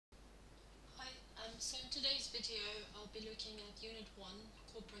today's video, I'll be looking at Unit 1,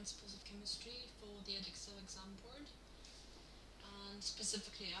 Core Principles of Chemistry for the Edexcel exam board. And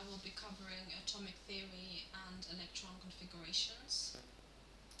specifically, I will be covering atomic theory and electron configurations.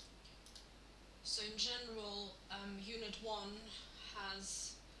 So in general, Unit 1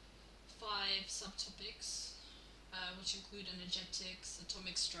 has 5 subtopics, which include energetics,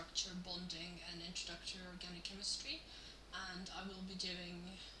 atomic structure, bonding, and introductory organic chemistry. And I will be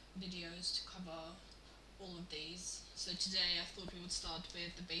doing videos to cover all of these. So today I thought we would start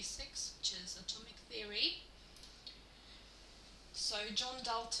with the basics, which is atomic theory. So John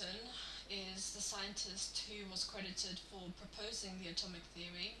Dalton is the scientist who was credited for proposing the atomic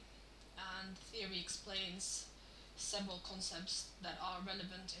theory, and the theory explains several concepts that are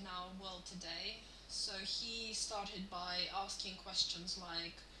relevant in our world today. So he started by asking questions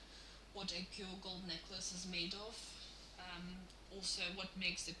like what a pure gold necklace is made of, also what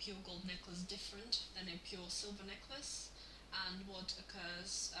makes a pure gold necklace different than a pure silver necklace, and what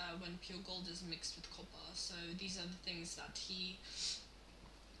occurs when pure gold is mixed with copper. So these are the things that he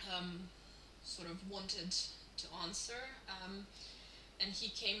sort of wanted to answer, and he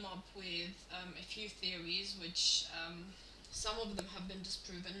came up with a few theories which some of them have been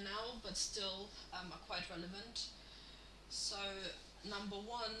disproven now, but still are quite relevant. So number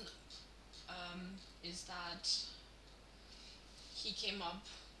one is that he came up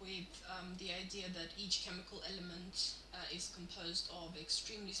with the idea that each chemical element is composed of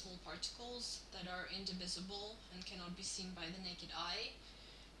extremely small particles that are indivisible and cannot be seen by the naked eye,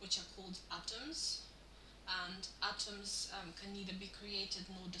 which are called atoms. And atoms can neither be created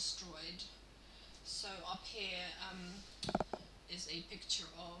nor destroyed. So up here is a picture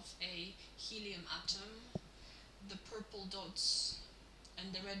of a helium atom. The purple dots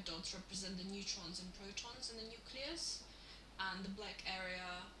and the red dots represent the neutrons and protons in the nucleus, and the black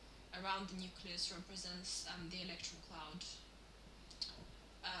area around the nucleus represents the electron cloud.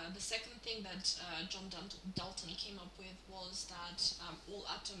 The second thing that John Dalton came up with was that all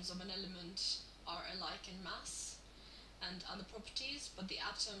atoms of an element are alike in mass and other properties, but the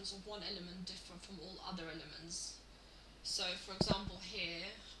atoms of one element differ from all other elements. So for example,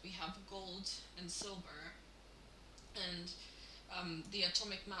 here we have gold and silver, and the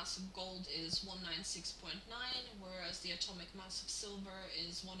atomic mass of gold is 196.9, whereas the atomic mass of silver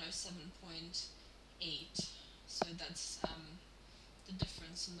is 107.8. So that's the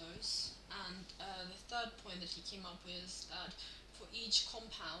difference in those. And the third point that he came up with is that for each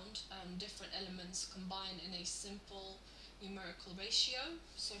compound, different elements combine in a simple numerical ratio.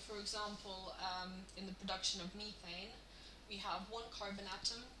 So for example, in the production of methane, we have one carbon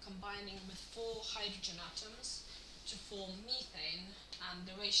atom combining with 4 hydrogen atoms to form methane, and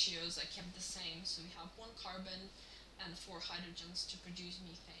the ratios are kept the same, so we have 1 carbon and 4 hydrogens to produce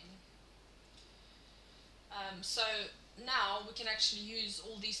methane. So now we can actually use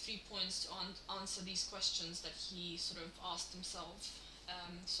all these 3 points to answer these questions that he sort of asked himself.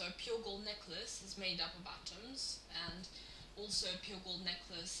 So a pure gold necklace is made up of atoms, and also a pure gold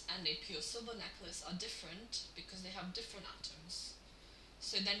necklace and a pure silver necklace are different because they have different atoms.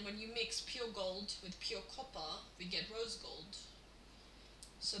 So then when you mix pure gold with pure copper, we get rose gold.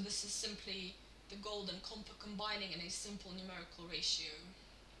 So this is simply the gold and copper combining in a simple numerical ratio.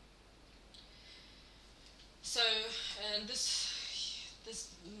 So this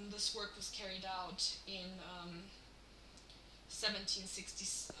work was carried out in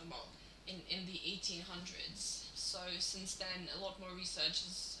 1760s, well, in the 1800s. So since then, a lot more research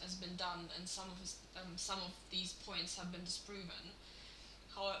has been done, and some of these points have been disproven.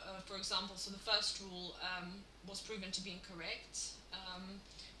 For example, so the first rule was proven to be incorrect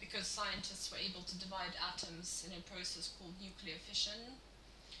because scientists were able to divide atoms in a process called nuclear fission.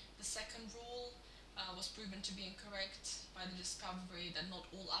 The second rule was proven to be incorrect by the discovery that not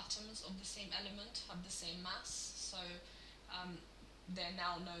all atoms of the same element have the same mass, so they're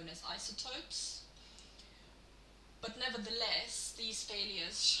now known as isotopes. But nevertheless, these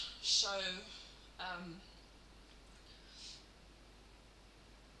failures show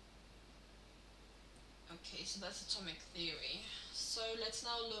okay, so that's atomic theory. So let's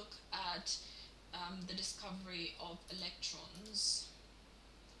now look at the discovery of electrons.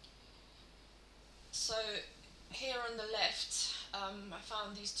 So here on the left, I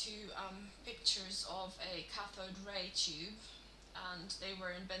found these 2 pictures of a cathode ray tube, and they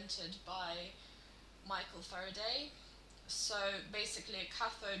were invented by Michael Faraday. So basically a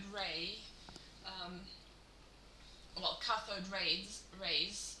cathode ray, cathode rays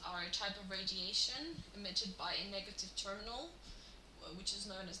are a type of radiation emitted by a negative terminal, which is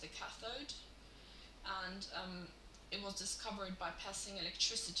known as the cathode. And it was discovered by passing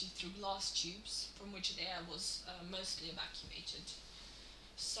electricity through glass tubes from which the air was mostly evacuated.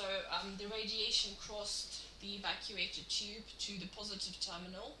 So the radiation crossed the evacuated tube to the positive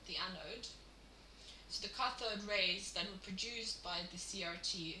terminal, the anode. So the cathode rays that were produced by the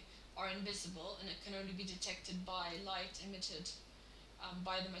CRT are invisible, and it can only be detected by light emitted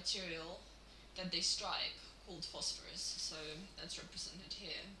by the material that they strike, called phosphorus. So that's represented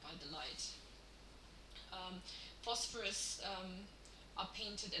here by the light. Phosphorus are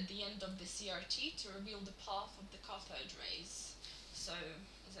painted at the end of the CRT to reveal the path of the cathode rays. So,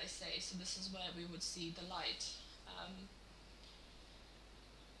 as I say, so this is where we would see the light.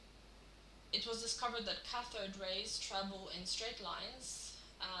 It was discovered that cathode rays travel in straight lines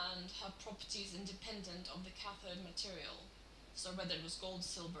and have properties independent of the cathode material, so whether it was gold,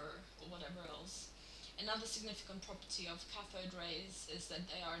 silver, or whatever else. Another significant property of cathode rays is that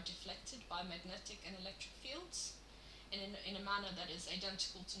they are deflected by magnetic and electric fields in a manner that is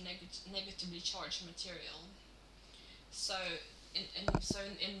identical to negatively charged material. So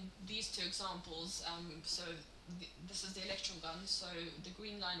in these two examples, this is the electron gun, so the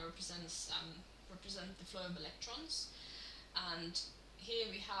green line represents the flow of electrons, and here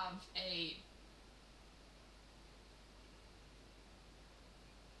we have a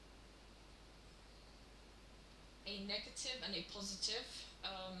negative and a positive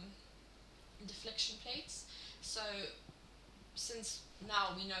deflection plates. So since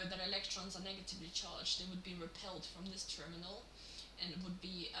now we know that electrons are negatively charged, they would be repelled from this terminal and would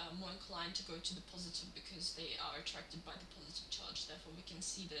be more inclined to go to the positive because they are attracted by the positive charge. Therefore we can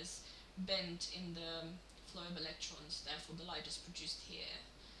see this bend in the flow of electrons, therefore the light is produced here.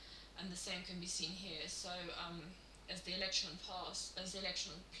 And the same can be seen here. So as the electron pass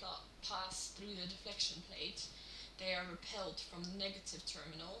through the deflection plate, they are repelled from the negative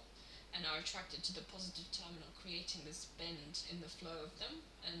terminal and are attracted to the positive terminal, creating this bend in the flow of them,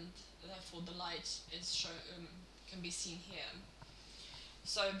 and therefore the light is can be seen here.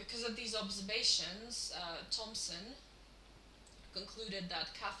 So because of these observations, Thomson concluded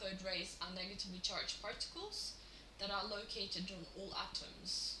that cathode rays are negatively charged particles that are located on all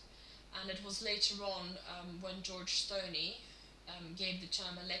atoms. And it was later on when George Stoney gave the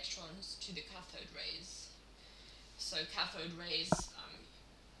term electrons to the cathode rays. So cathode rays,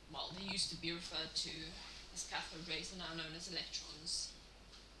 well, they used to be referred to as cathode rays, are now known as electrons.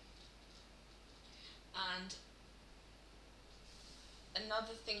 And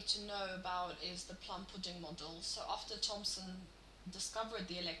another thing to know about is the plum pudding model. So after Thomson discovered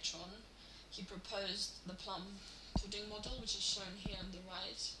the electron, he proposed the plum pudding model, which is shown here on the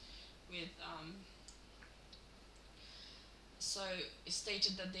right, with so it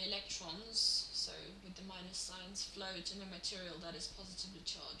stated that the electrons, so with the minus signs, float in a material that is positively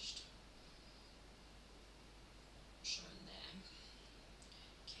charged, shown there.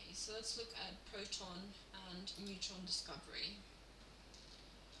 Okay, so let's look at proton and neutron discovery.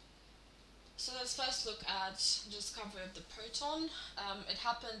 So let's first look at the discovery of the proton. It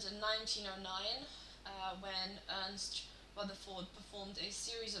happened in 1909 when Ernst Rutherford performed a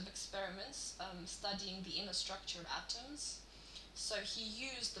series of experiments studying the inner structure of atoms. So he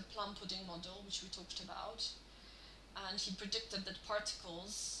used the plum pudding model, which we talked about, and he predicted that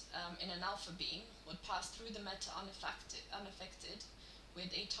particles in an alpha beam would pass through the matter unaffected,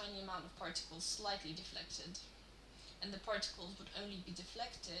 with a tiny amount of particles slightly deflected. And the particles would only be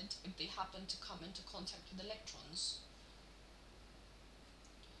deflected if they happened to come into contact with electrons.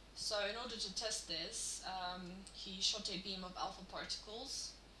 So in order to test this, he shot a beam of alpha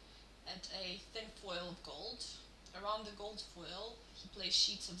particles at a thin foil of gold. Around the gold foil, he placed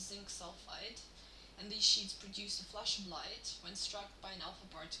sheets of zinc sulfide, and these sheets produced a flash of light when struck by an alpha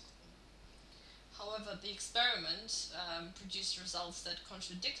particle. However, the experiment produced results that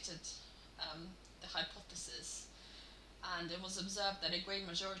contradicted the hypothesis, and it was observed that a great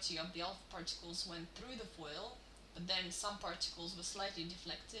majority of the alpha particles went through the foil, but then some particles were slightly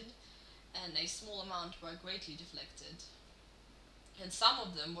deflected, and a small amount were greatly deflected. And some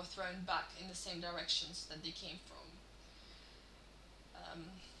of them were thrown back in the same directions that they came from.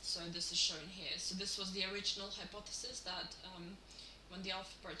 So this is shown here. So this was the original hypothesis, that when the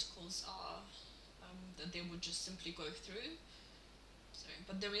alpha particles are, that they would just simply go through.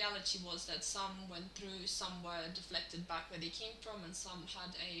 But the reality was that some went through, some were deflected back where they came from, and some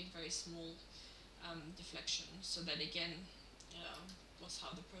had a very small deflection. So that again was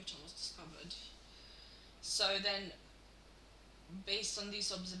how the proton was discovered. So then, based on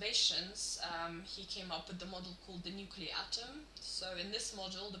these observations, he came up with the model called the nuclear atom. So in this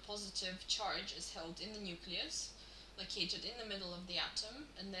model, the positive charge is held in the nucleus, located in the middle of the atom,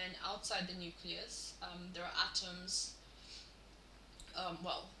 and then outside the nucleus there are atoms.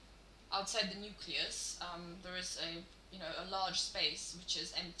 Well, outside the nucleus there is a large space which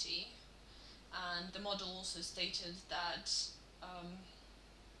is empty, and the model also stated that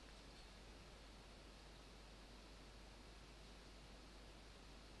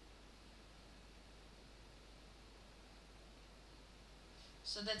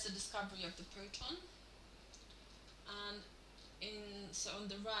so that's a discovery of the proton. And so on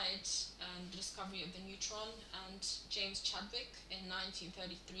the right, the discovery of the neutron, and James Chadwick in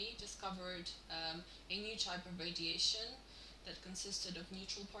 1933 discovered a new type of radiation that consisted of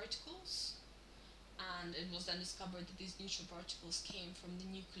neutral particles, and it was then discovered that these neutral particles came from the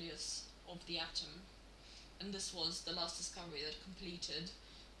nucleus of the atom, and this was the last discovery that completed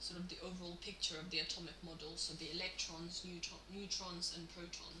sort of the overall picture of the atomic model, so the electrons, neutrons and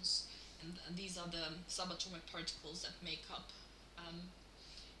protons, and these are the subatomic particles that make up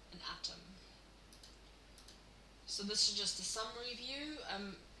an atom. So this is just a summary view.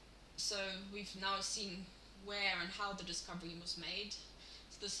 So we've now seen where and how the discovery was made.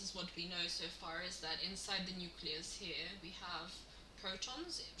 So this is what we know so far, is that inside the nucleus here we have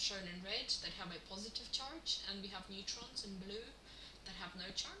protons, shown in red, that have a positive charge, and we have neutrons in blue that have no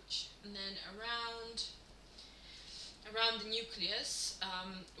charge. And then around the nucleus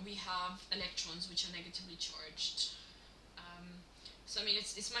we have electrons which are negatively charged. So I mean,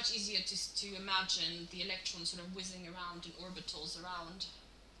 it's much easier to imagine the electrons sort of whizzing around in orbitals around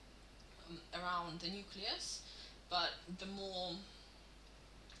the nucleus, but the more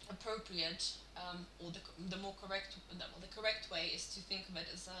appropriate or the correct way is to think of it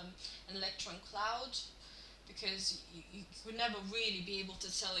as an electron cloud, because you would never really be able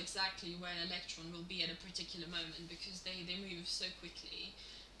to tell exactly where an electron will be at a particular moment, because they move so quickly.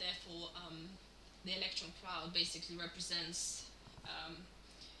 Therefore, the electron cloud basically represents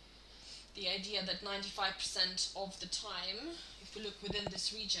the idea that 95% of the time, if we look within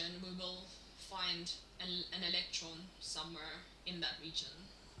this region, we will find an electron somewhere in that region.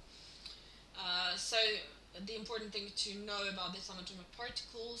 So the important thing to know about the subatomic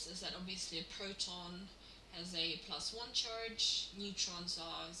particles is that obviously a proton has a +1 charge, neutrons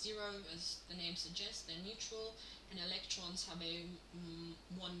are 0, as the name suggests, they're neutral, and electrons have a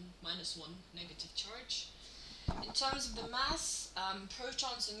 -1 negative charge. In terms of the mass,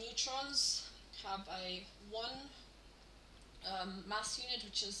 protons and neutrons have a 1 mass unit,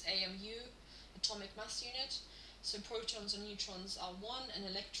 which is AMU, atomic mass unit. So protons and neutrons are 1, and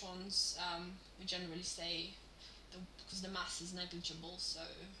electrons, we generally say, because the mass is negligible, so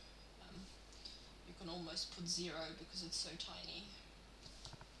you can almost put 0 because it's so tiny.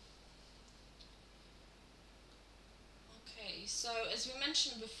 Okay, so as we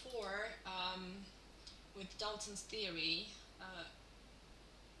mentioned before, with Dalton's theory,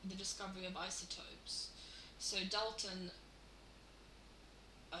 the discovery of isotopes. So Dalton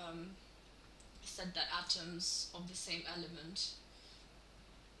said that atoms of the same element.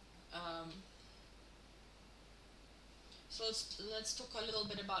 So let's talk a little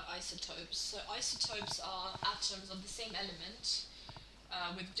bit about isotopes. So isotopes are atoms of the same element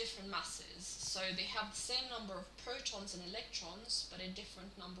with different masses. So they have the same number of protons and electrons, but a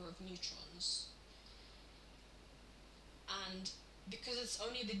different number of neutrons. And because it's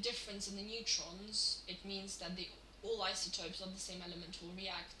only the difference in the neutrons, it means that all isotopes of the same element will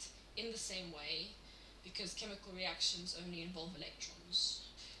react in the same way, because chemical reactions only involve electrons.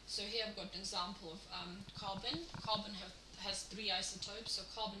 So here I've got an example of carbon. Carbon has 3 isotopes, so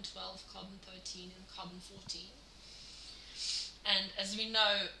carbon-12, carbon-13, and carbon-14. And as we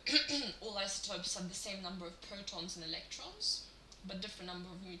know, all isotopes have the same number of protons and electrons, but different number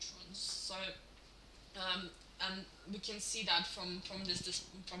of neutrons. So, and we can see that from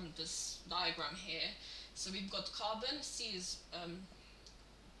this diagram here. So we've got carbon. C is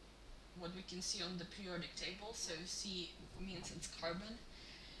what we can see on the periodic table. So C means it's carbon.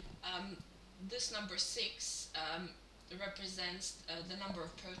 This number 6 represents the number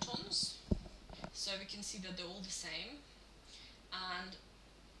of protons. So we can see that they're all the same.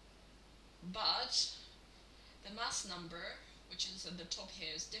 But the mass number, which is at the top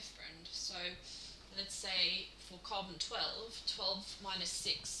here, is different. So let's say for carbon-12, 12 minus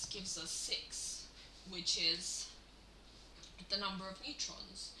 6 gives us 6, which is the number of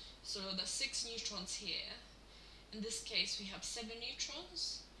neutrons. So there's 6 neutrons here. In this case we have 7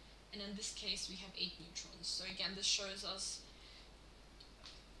 neutrons, and in this case we have 8 neutrons. So again, this shows us,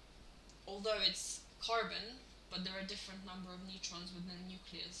 although it's carbon, but there are a different number of neutrons within the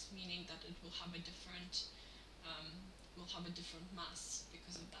nucleus, meaning that it will have a different mass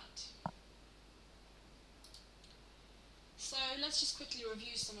because of that. So let's just quickly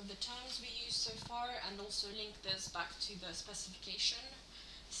review some of the terms we used so far and also link this back to the specification.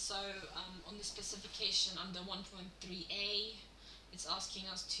 So on the specification under 1.3a, it's asking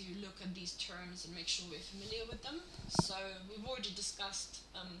us to look at these terms and make sure we're familiar with them. So we've already discussed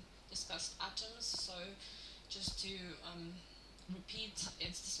atoms, so just to repeat,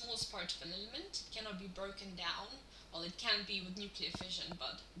 it's the smallest part of an element. It cannot be broken down. Well, it can be with nuclear fission,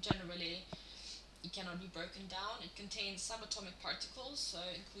 but generally it cannot be broken down. It contains subatomic particles, so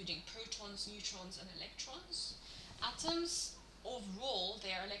including protons, neutrons, and electrons. Atoms, overall,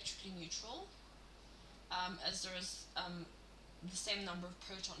 they are electrically neutral, as there is the same number of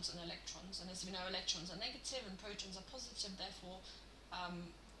protons and electrons. And as we know, electrons are negative and protons are positive, therefore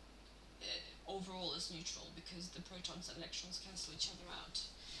overall is neutral because the protons and electrons cancel each other out.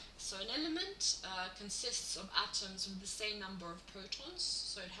 So an element consists of atoms with the same number of protons,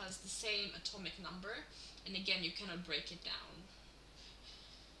 so it has the same atomic number, and again, you cannot break it down.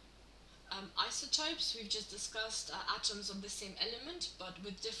 Isotopes, we've just discussed atoms of the same element, but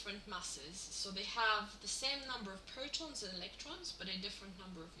with different masses. So they have the same number of protons and electrons, but a different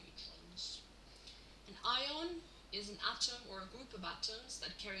number of neutrons. An ion is an atom or a group of atoms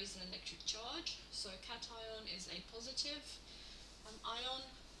that carries an electric charge. So a cation is a positive ion,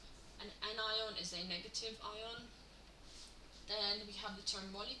 an anion is a negative ion. Then we have the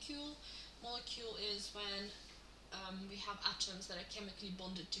term molecule. Molecule is when we have atoms that are chemically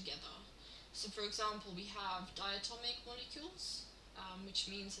bonded together. So for example, we have diatomic molecules, which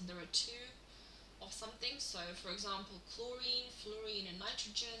means that there are two of something. So for example, chlorine, fluorine, and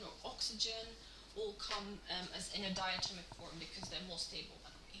nitrogen, or oxygen, all come as in a diatomic form because they're more stable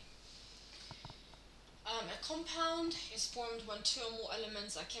that way. A compound is formed when two or more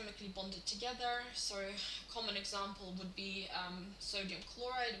elements are chemically bonded together. So a common example would be sodium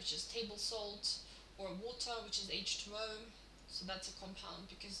chloride, which is table salt, or water, which is H2O. So that's a compound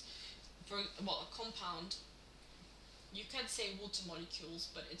because, a compound, you can say water molecules,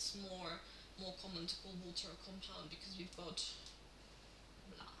 but it's more common to call water a compound because we've got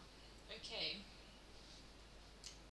blah. Okay.